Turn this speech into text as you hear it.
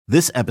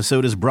This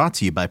episode is brought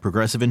to you by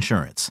Progressive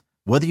Insurance.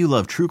 Whether you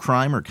love true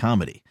crime or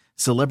comedy,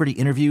 celebrity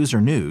interviews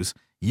or news,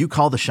 you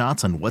call the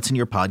shots on what's in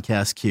your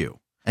podcast queue.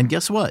 And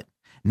guess what?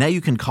 Now you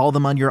can call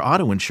them on your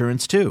auto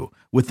insurance too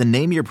with the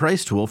Name Your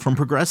Price tool from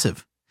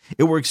Progressive.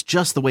 It works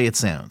just the way it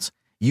sounds.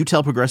 You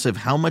tell Progressive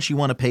how much you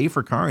want to pay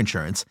for car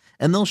insurance,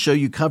 and they'll show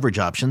you coverage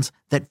options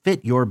that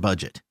fit your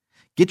budget.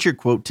 Get your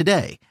quote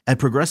today at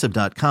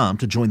Progressive.com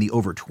to join the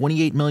over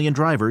 28 million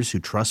drivers who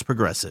trust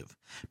Progressive.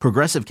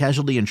 Progressive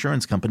Casualty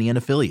Insurance Company and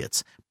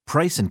Affiliates.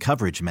 Price and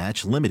coverage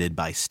match limited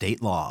by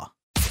state law.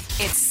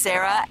 It's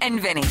Sarah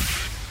and Vinny.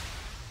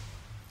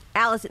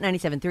 Alice at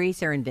 97.3,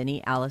 Sarah and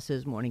Vinny,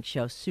 Alice's morning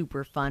show,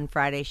 super fun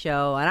Friday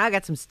show. And I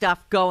got some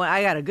stuff going.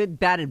 I got a good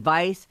bad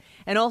advice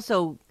and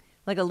also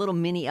like a little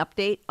mini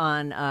update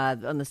on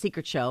the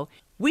Secret Show.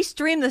 We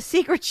stream the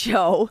Secret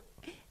Show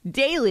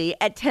daily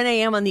at 10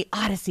 a.m. on the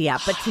Odyssey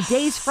app. But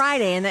today's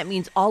Friday, and that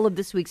means all of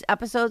this week's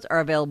episodes are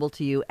available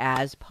to you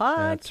as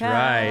podcasts. That's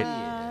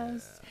right.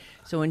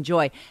 So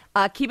enjoy.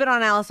 Keep it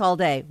on Alice all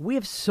day. We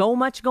have so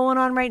much going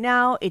on right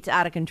now. It's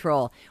out of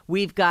control.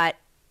 We've got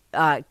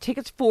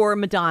tickets for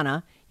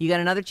Madonna. You got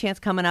another chance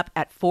coming up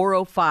at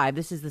 4:05.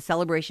 This is the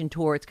Celebration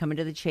Tour. It's coming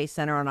to the Chase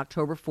Center on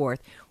October 4th.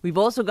 We've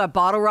also got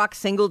Bottle Rock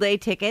single day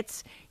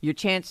tickets. Your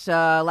chance,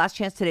 last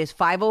chance today is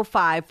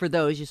 5:05 for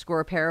those. You score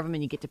a pair of them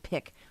and you get to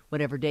pick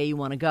whatever day you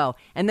want to go.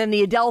 And then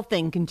the Adele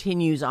thing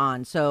continues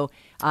on. So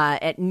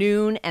at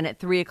noon and at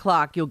 3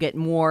 o'clock, you'll get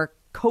more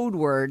code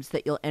words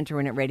that you'll enter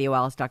in at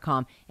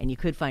radioalice.com, and you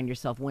could find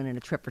yourself winning a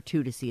trip or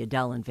two to see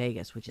Adele in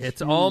Vegas, which is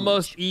It's huge.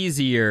 almost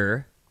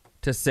easier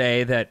to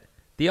say that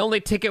the only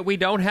ticket we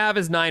don't have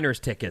is Niners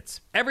tickets.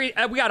 We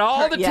got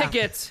all the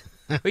tickets.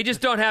 We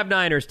just don't have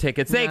Niners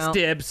tickets. Thanks, No.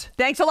 Dibs.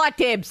 Thanks a lot,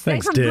 Dibs.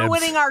 Thanks for Dibs.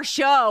 ruining our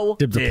show.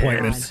 Dibs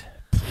appointment.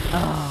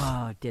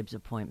 Oh, Dibs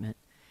appointment.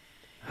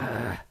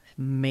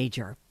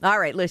 Major. All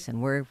right,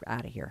 listen, we're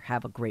out of here.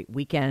 Have a great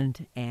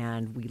weekend,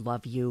 and we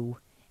love you.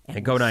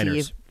 And go we'll see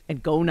Niners. you-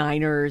 and go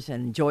Niners,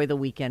 and enjoy the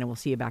weekend, and we'll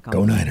see you back on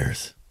Go Monday.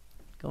 Niners.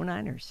 Go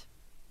Niners.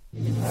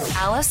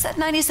 Alice at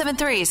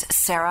 97.3's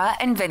Sarah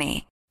and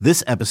Vinny.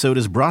 This episode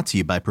is brought to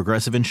you by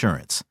Progressive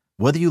Insurance.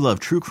 Whether you love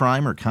true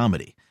crime or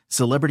comedy,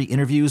 celebrity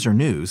interviews or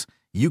news,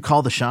 you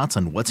call the shots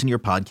on what's in your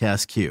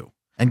podcast queue.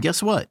 And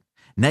guess what?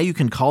 Now you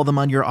can call them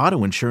on your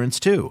auto insurance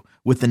too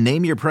with the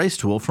Name Your Price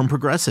tool from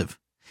Progressive.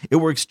 It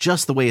works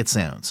just the way it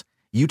sounds.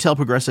 You tell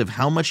Progressive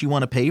how much you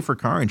want to pay for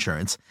car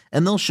insurance,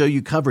 and they'll show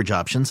you coverage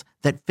options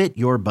that fit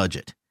your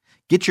budget.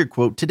 Get your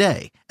quote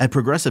today at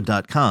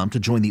Progressive.com to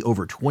join the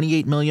over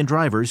 28 million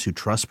drivers who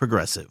trust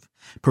Progressive.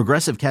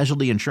 Progressive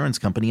Casualty Insurance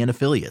Company and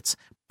Affiliates.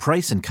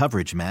 Price and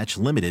coverage match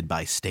limited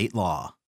by state law.